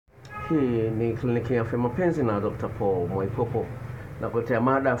Hii ni kliniki ya afya mapenzi na Dr. Mwaipopo, na kuletea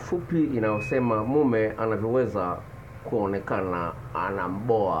mada fupi inayosema mume anavyoweza kuonekana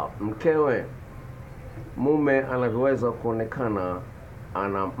anamboa mkewe. Mume anavyoweza kuonekana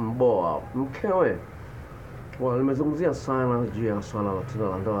anamboa mkewe. Nimezungumzia sana juu ya swala la tendo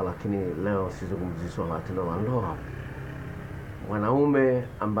la ndoa, lakini leo sizungumzii swala la tendo la ndoa. Mwanaume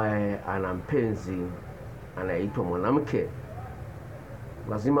ambaye ana mpenzi anaitwa mwanamke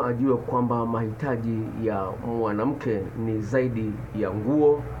lazima ajue kwamba mahitaji ya mwanamke ni zaidi ya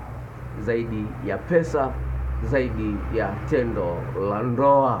nguo, zaidi ya pesa, zaidi ya tendo la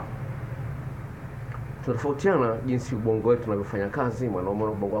ndoa. Tunatofautiana jinsi ubongo wetu unavyofanya kazi. Mwanaume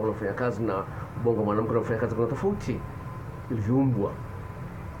ubongo wake unafanya kazi na ubongo mwanamke unafanya kazi, kuna tofauti ilivyoumbwa,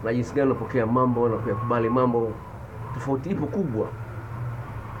 na jinsi gani unapokea mambo na kuyakubali mambo, tofauti ipo kubwa.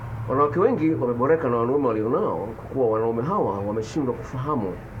 Wanawake wengi wameboreka na wanaume walionao, kwa kuwa wanaume hawa wameshindwa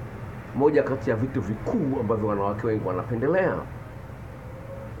kufahamu moja kati ya vitu vikuu ambavyo wanawake wengi wanapendelea.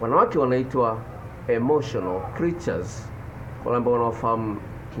 Wanawake wanaitwa emotional creatures. Kwa ambao wanaofahamu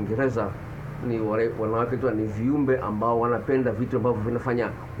Kiingereza, ni wanawake ni viumbe ambao wanapenda vitu ambavyo vinafanya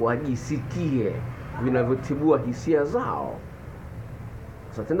wajisikie, vinavyotibua hisia zao.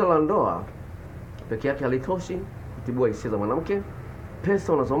 Sasa tendo la ndoa peke yake halitoshi kutibua hisia za mwanamke.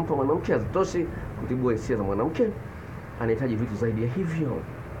 Pesa unazompa mwanamke hazitoshi kutibua hisia za mwanamke. Anahitaji vitu zaidi ya hivyo.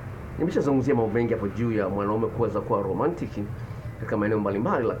 Nimeshazungumzia mambo mengi hapo juu ya mwanaume kuweza kuwa romantiki katika maeneo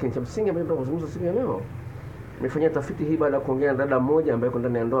mbalimbali, lakini cha msingi ambacho tunazungumza siku ya leo, nimefanyia tafiti hii baada ya kuongea na dada mmoja ambaye yuko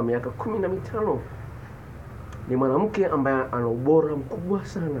ndani ya ndoa miaka 15. Ni mwanamke ambaye ana ubora mkubwa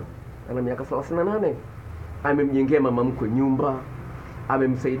sana. Ana miaka 38. Amemjengea mama mkwe nyumba,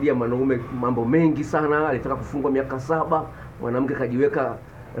 amemsaidia mwanaume mambo mengi sana. Alitaka kufungwa miaka 7, mwanamke kajiweka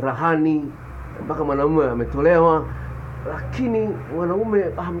rahani mpaka mwanaume ametolewa, lakini mwanaume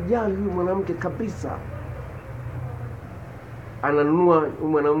hamjali huyu mwanamke kabisa.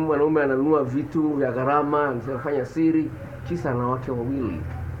 Mwanaume ananunua vitu vya gharama, anafanya siri, kisa ana wake wawili.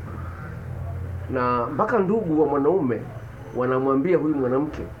 Na mpaka ndugu wa mwanaume wanamwambia huyu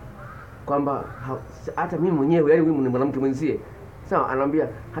mwanamke kwamba hata mimi mwenyewe, yani huyu ni mwanamke mwenzie, sawa, anaambia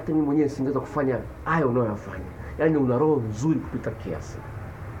hata mimi mwenyewe singeweza kufanya haya unayofanya. Yani una roho nzuri kupita kiasi.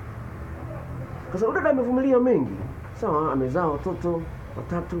 Kwa sababu dada amevumilia mengi, sawa, amezaa watoto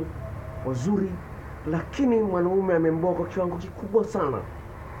 3 wazuri, lakini mwanaume amemboa kwa kiwango kikubwa sana.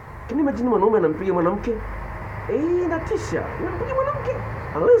 Lakini imagine mwanaume anampiga mwanamke, inatisha. Anampiga mwanamke,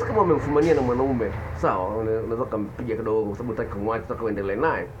 unless kama amemfumania na mwanaume, sawa, unaweza kumpiga kidogo kwa sababu unataka kumwacha, unataka kuendelea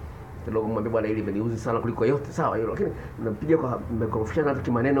naye kidogo, mwambie bwana, hili imeniuzi sana kuliko yote, sawa hilo. Lakini unampiga kwa mkorofishana hata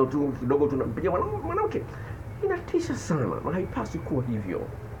kimaneno tu kidogo, tunampiga mwanamke, inatisha sana na haipaswi kuwa hivyo.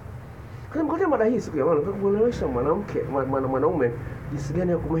 Kwa mkoja mada hii siku ya leo nataka kuelewesha mwanaume jinsi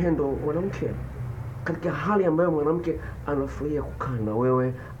gani ya kumhandle mwanamke katika hali ambayo mwanamke anafurahia kukaa na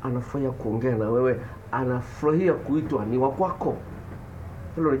wewe, anafurahia kuongea na wewe, anafurahia kuitwa ni wa kwako.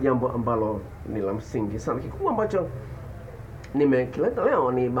 Hilo ni jambo ambalo ni la msingi sana. Kikubwa ambacho nimekileta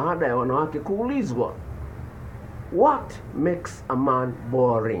leo ni baada ya wanawake kuulizwa, what makes a man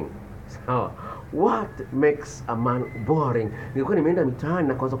boring? Sawa, what makes a man boring? Nilikuwa nimeenda mitaani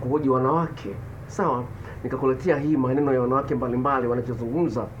na kuanza kuhoji wanawake, sawa, nikakuletea hii maneno ya wanawake mbalimbali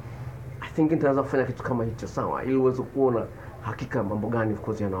wanachozungumza. I think nitaanza kufanya kitu kama hicho, sawa, ili uweze kuona hakika mambo gani of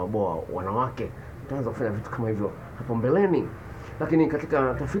course yanawaboa wanawake. Nitaanza kufanya vitu kama hivyo hapo mbeleni. Lakini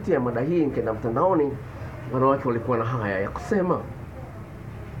katika tafiti ya mada hii nikaenda mtandaoni, wanawake walikuwa na haya ya kusema.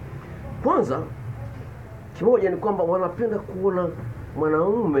 Kwanza, kimoja ni kwamba wanapenda kuona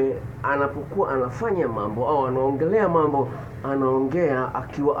mwanaume anapokuwa anafanya mambo au anaongelea mambo, anaongea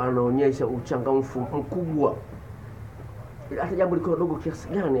akiwa anaonyesha uchangamfu mkubwa. Hata jambo liko dogo kiasi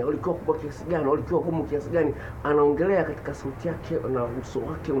gani, au liko kubwa kiasi gani, au liko gumu kiasi gani, anaongelea katika sauti yake na uso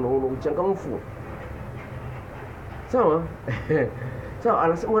wake unaona uchangamfu. Sawa? Sawa,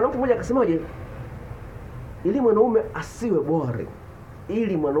 anasema mwanamke mmoja akasemaje, ili mwanaume asiwe boring,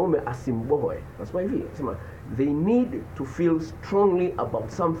 ili mwanaume asimboe, nasema hivi, anasema they need to feel strongly about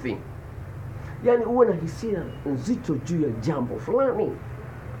something. Yani uwe na hisia nzito juu ya jambo fulani.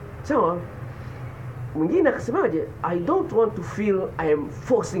 Sawa? Mwingine akasemaje, I don't want to feel I am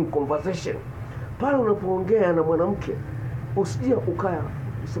forcing conversation. Pale unapoongea na mwanamke, usije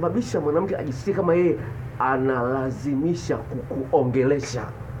ukasababisha mwanamke ajisikie kama yeye analazimisha kukuongelesha.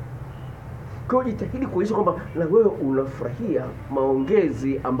 Kwa hiyo jitahidi kuonyesha kwamba na wewe unafurahia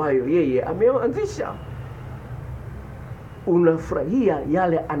maongezi ambayo yeye ameanzisha. Unafurahia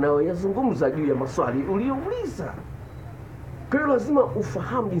yale anayoyazungumza juu ya maswali uliyouliza. Kwa hiyo lazima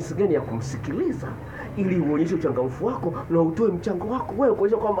ufahamu jinsi gani ya kumsikiliza, ili uonyeshe uchangamfu wako na utoe mchango wako wewe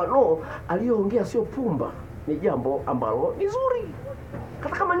kuonyesha kwamba no, aliyoongea sio pumba, ni jambo ambalo ni zuri.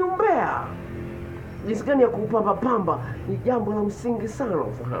 Hata kama ni umbea, jinsi gani ya kupamba pamba ni jambo la msingi sana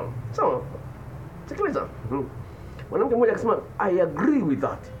ufahamu. So, sikiliza. Mwanamke mmoja akasema, I agree with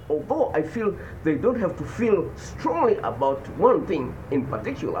that. Although I feel they don't have to feel strongly about one thing in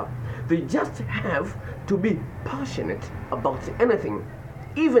particular, they just have to be passionate about anything,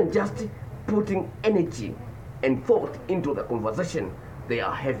 even just putting energy and thought into the conversation they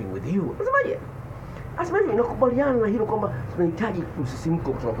are having with you. Unasemaje? Asema hivi, nakubaliana na hilo kwamba tunahitaji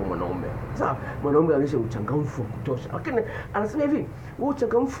msisimko kutoka kwa mwanaume. Sasa mwanaume anaonyesha uchangamfu wa kutosha. Lakini anasema hivi, huo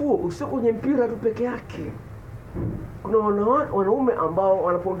uchangamfu usio kwenye mpira tu peke yake. Kuna wanaume ambao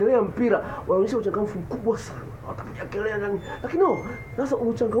wanapoongelea mpira wanaonyesha uchangamfu mkubwa sana, watapiga kelele nani. Lakini no, sasa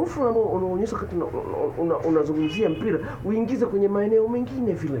uchangamfu ambao unaonyesha wakati unazungumzia mpira uingize kwenye maeneo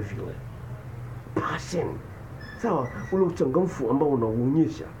mengine vile vile. Passion. Sawa, ule uchangamfu ambao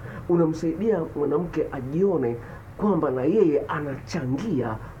unaonyesha unamsaidia mwanamke ajione kwamba na yeye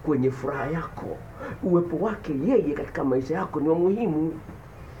anachangia kwenye furaha yako. Uwepo wake yeye katika maisha yako ni wa muhimu.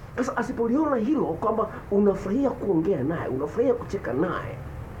 Sasa asipoliona hilo kwamba unafurahia kuongea naye, unafurahia kucheka naye,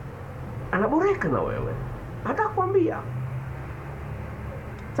 anaboreka na wewe. Hata kwambia.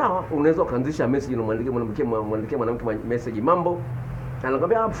 Sawa, unaweza kuanzisha message na mwanamke message mambo.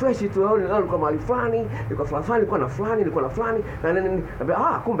 Anakwambia fresh tu, leo kwa mahali fulani, nilikuwa fulani, nilikuwa na fulani, na nini.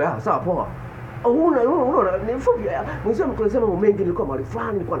 Anambia kumbe sawa poa. Unaona ni mfupi. Mwisho mkulizema mambo mengi, nilikuwa mahali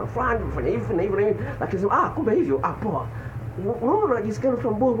fulani, nilikuwa na fulani, nilifanya hivi na hivi na hivi. Lakini kumbe hivyo, poa. Unaona unajisikia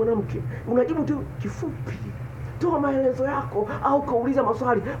mtamboa mwanamke. Unajibu tu kifupi. Toa maelezo yako au kauliza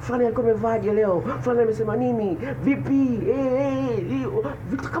maswali, fulani alikuwa amevaje leo, fulani amesema nini, vipi,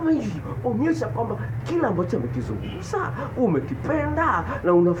 vitu kama hivi. Onyesha kwamba kila ambacho amekizungumza umekipenda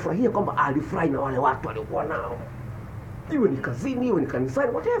na unafurahia kwamba alifurahi na wale watu waliokuwa nao. Iwe ni kazini, iwe ni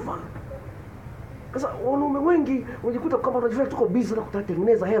kanisani, whatever. Sasa wanaume wengi unajikuta kwamba tunajifanya tuko busy na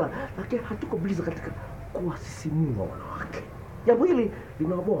kutengeneza hela, lakini hatuko busy katika kuwasisimua wanawake. Jambo hili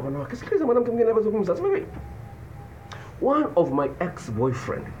linawaboa wanawake. Sikiliza mwanamke mwingine anazungumza. Sasa hivi, one of my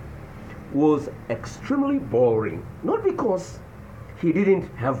ex-boyfriend was extremely boring, not because he didn't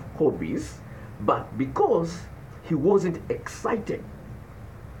have hobbies, but because he wasn't excited.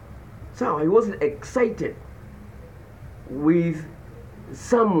 So he wasn't excited with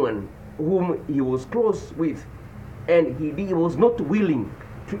someone whom he was close with, and he was not willing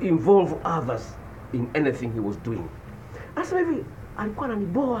to involve others in anything he was doing. Asa hivi alikuwa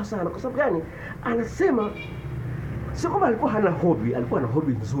ananiboa sana. Kwa sababu gani? Anasema sio kwamba alikuwa hana hobby, alikuwa na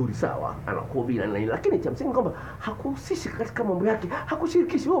hobby nzuri, sawa, ana hobby na nini, lakini cha msingi kwamba hakuhusishi katika mambo yake,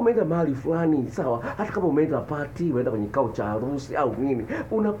 hakushirikishi. Wewe umeenda mahali fulani, sawa, hata kama umeenda party, umeenda kwenye kikao cha harusi au nini,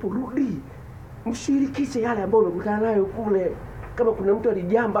 unaporudi mshirikishe yale ambayo umekutana nayo kule. Kama kuna mtu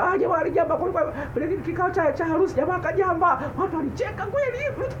alijamba, jamaa alijamba kule kikao cha harusi, jamaa akajamba, watu walicheka kweli,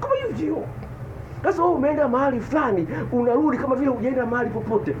 vitu kama hivyo. Sasa wewe umeenda mahali fulani, unarudi kama vile hujaenda mahali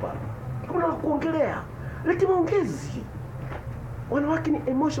popote pale. Kuna kuongelea. Leti maongezi. Wanawake ni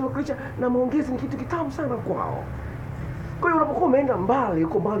emotional creature na maongezi ni kitu kitamu sana kwao. Kwa hiyo unapokuwa umeenda mbali,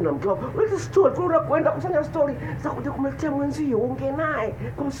 uko mbali na mkeo, leti story, unakwenda kusanya story za kuja kumletea mwenzio, ongea naye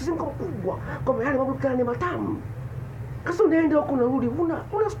kwa msisimko mkubwa, kwa yale mambo ni matamu. Sasa unaenda huko unarudi,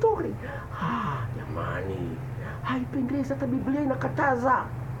 una story. Jamani, haipendezi. Hata Biblia inakataza.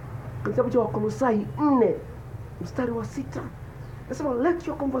 Kitabu cha Wakolosai 4 mstari wa 6. Nasema let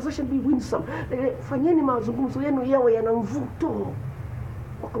your conversation be winsome. Fanyeni mazungumzo yenu yawe yana mvuto.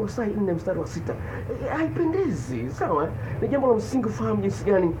 Wakolosai 4 mstari wa 6. Haipendezi, sawa? Ni jambo la msingi ufahamu jinsi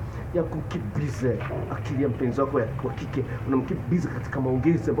gani ya kumkibize akili ya mpenzi wako wa kike. Unamkibiza katika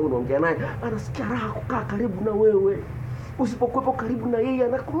maongezi ambayo unaongea naye, anasikia raha kukaa karibu na wewe. Usipokuwepo karibu na yeye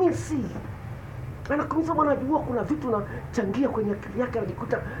anakumisi. Anakumisa bwana, anajua kuna vitu unachangia kwenye akili yake,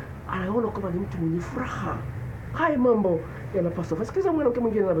 anajikuta anaona kama ni mtu mwenye furaha. Haya mambo yanapaswa. Sikiliza mwanamke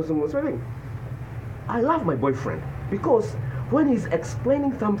mwingine anazungumza. I love my boyfriend because when he's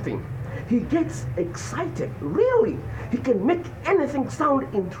explaining something, he gets excited. Really, he can make anything sound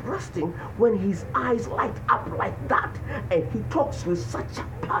interesting when his eyes light up like that, and he talks with such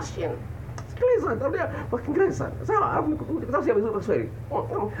a passion.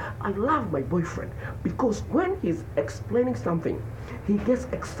 I love my boyfriend because when he's explaining something, he gets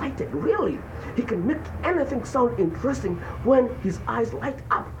excited. Really, he can make anything sound interesting when his eyes light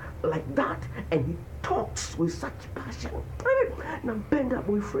up like that, and he talks with such passion. Nampenda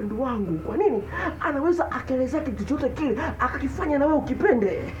boyfriend wangu. Kwa nini? Anaweza akaelezea kitu chochote kile akakifanya na wewe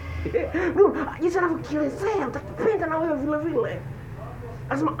ukipende. Jinsi anavyokielezea utakipenda na wewe vile vile.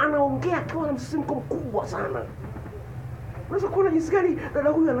 Anasema anaongea akiwa na msisimko mkubwa sana. Unaweza kuona jinsi gani dada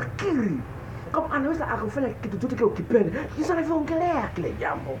huyu anakiri kama anaweza akafanya kitu chochote kile ukipende, jinsi anavyoongelea kile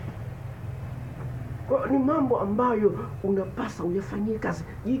jambo. Kwa ni mambo ambayo unapasa uyafanyie kazi.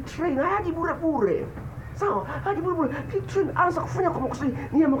 Jitrain, haji bure. Sawa, haji bure. Jitrain, anza kufanya kwa makusudi.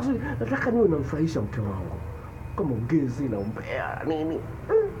 Nia makusudi, nataka niwe namfurahisha mke wangu. Kama ongezi na umbea nini.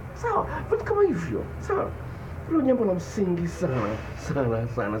 Sawa, vitu kama hivyo. Sawa. Hilo jambo la msingi sana.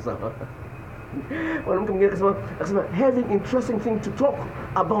 Mwanamke mwingine akasema having interesting thing to talk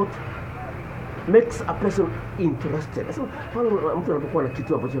about makes a person interested. Sasa pale mtu anapokuwa na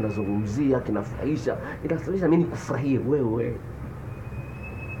kitu ambacho anazungumzia kinafurahisha, inasababisha mimi kufurahie wewe.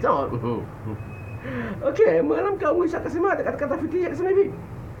 Sawa. Okay, mwanamke mwisho akasema katika tafiti yake akasema hivi,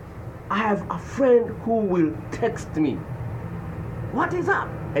 I have a friend who will text me what is up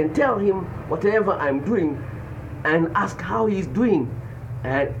and tell him whatever I'm doing and ask how he is doing,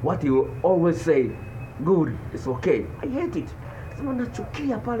 and what he will always say, good, it's okay. I hate it. Sema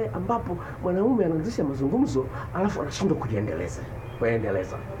nachukia pale ambapo mwanaume anaanzisha mazungumzo alafu anashindwa kuendeleza.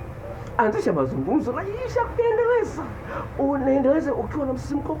 Anzisha mazungumzo na kisha kuendeleza. Unaendeleza ukiwa na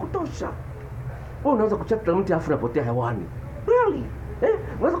msisimko wa kutosha. Wewe unaweza kuchat na mtu alafu unapotea hewani. Really?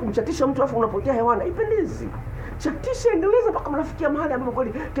 Unaweza kumchatisha mtu alafu unapotea hewani. Haipendezi. Chatisha, endeleza mpaka mnafikia mahali ambapo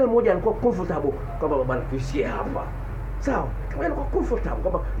kweli kila mmoja anakuwa comfortable kwamba baba tuishie hapa. Sawa? Kama anakuwa comfortable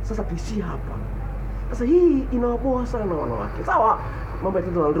kwamba sasa tuishie hapa. Sasa hii inawaboa sana wanawake. Sawa, mambo ya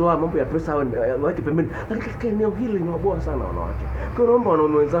tendo la ndoa, mambo ya pesa waweke pembeni. Lakini katika eneo hili inawaboa sana wanawake. Kwa hiyo naomba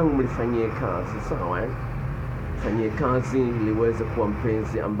wanaume wenzangu mlifanyie kazi, sawa? Fanyie kazi ili uweze kuwa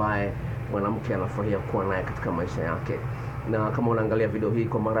mpenzi ambaye mwanamke anafurahia kuwa naye katika maisha yake. Na kama unaangalia video hii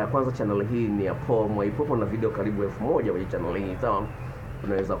kwa mara ya kwanza, channel hii ni ya BY Mwaipopo na video karibu 1000 kwenye channel hii, sawa?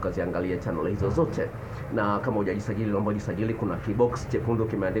 Unaweza ukaziangalia channel hizo zote. Na kama hujajisajili, naomba jisajili. Kuna kibox chekundu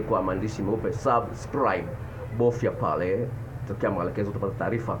kimeandikwa maandishi meupe subscribe. Bofya pale, tokea maelekezo utapata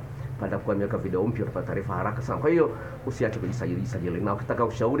taarifa. Baada ya kuweka video mpya utapata taarifa haraka sana. Kwa hiyo usiache kujisajili. Na ukitaka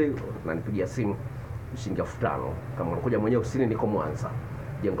ushauri unanipigia simu shilingi 5000. Kama unakuja mwenyewe ofisini, niko Mwanza,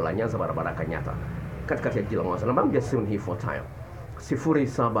 jengo la Nyanza, barabara Kanyata, katikati ya jiji la Mwanza. Namba yangu ya simu hii ifuatayo: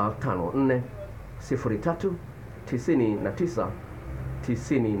 0754 03 99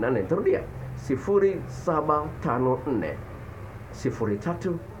 98. Tarudia 0754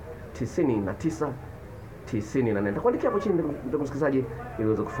 03 99 98. Nitakuandikia hapo chini ndugu msikilizaji, ili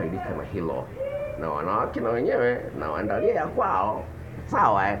uweze kufaidika na hilo. Na wanawake na wenyewe na waandalie ya kwao.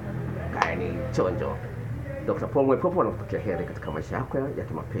 Sawa, kaeni chonjo. Dr. BY Mwaipopo anakutakia heri katika maisha yako ya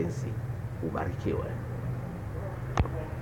kimapenzi. Ubarikiwe.